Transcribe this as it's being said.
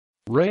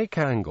Rake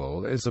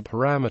angle is a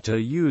parameter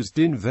used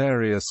in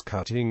various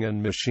cutting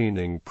and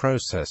machining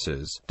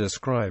processes,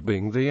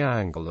 describing the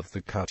angle of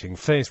the cutting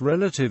face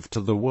relative to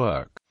the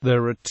work.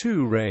 There are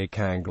two rake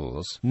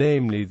angles,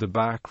 namely the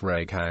back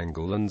rake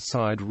angle and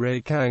side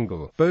rake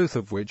angle, both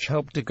of which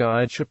help to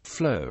guide chip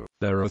flow.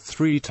 There are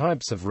three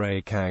types of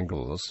rake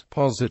angles: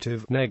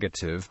 positive,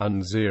 negative,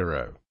 and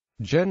zero.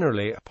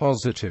 Generally,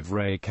 positive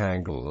rake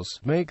angles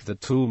make the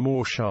tool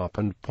more sharp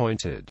and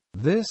pointed.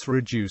 This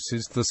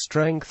reduces the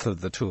strength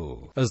of the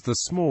tool, as the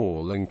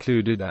small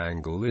included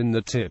angle in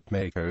the tip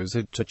may cause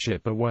it to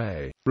chip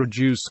away,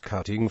 reduce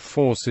cutting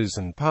forces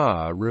and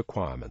power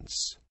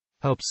requirements.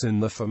 Helps in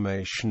the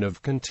formation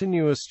of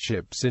continuous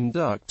chips in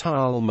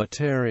ductile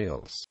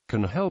materials.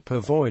 Can help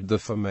avoid the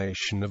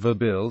formation of a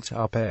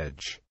built-up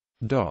edge.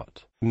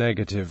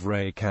 Negative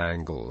rake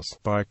angles,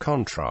 by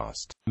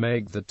contrast,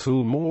 make the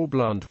tool more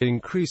blunt,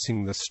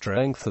 increasing the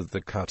strength of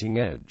the cutting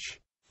edge.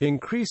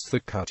 Increase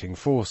the cutting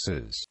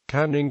forces.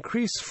 Can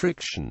increase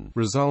friction,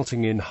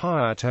 resulting in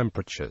higher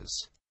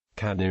temperatures.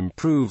 Can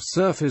improve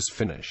surface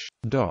finish.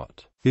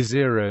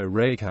 Zero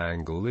rake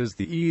angle is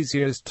the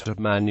easiest to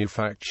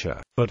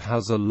manufacture, but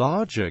has a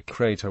larger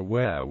crater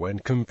wear when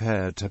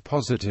compared to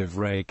positive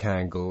rake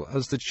angle,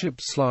 as the chip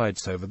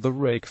slides over the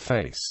rake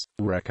face.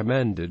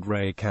 Recommended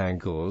rake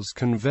angles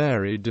can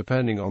vary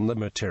depending on the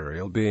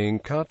material being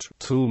cut,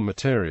 tool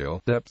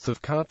material, depth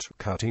of cut,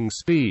 cutting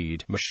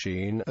speed,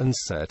 machine, and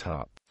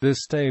setup.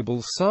 This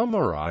table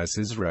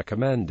summarizes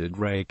recommended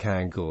rake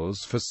angles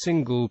for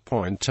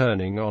single-point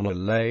turning on a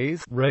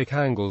lathe. Rake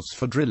angles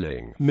for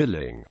drilling,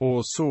 milling,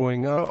 or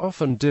sawing are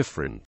often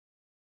different.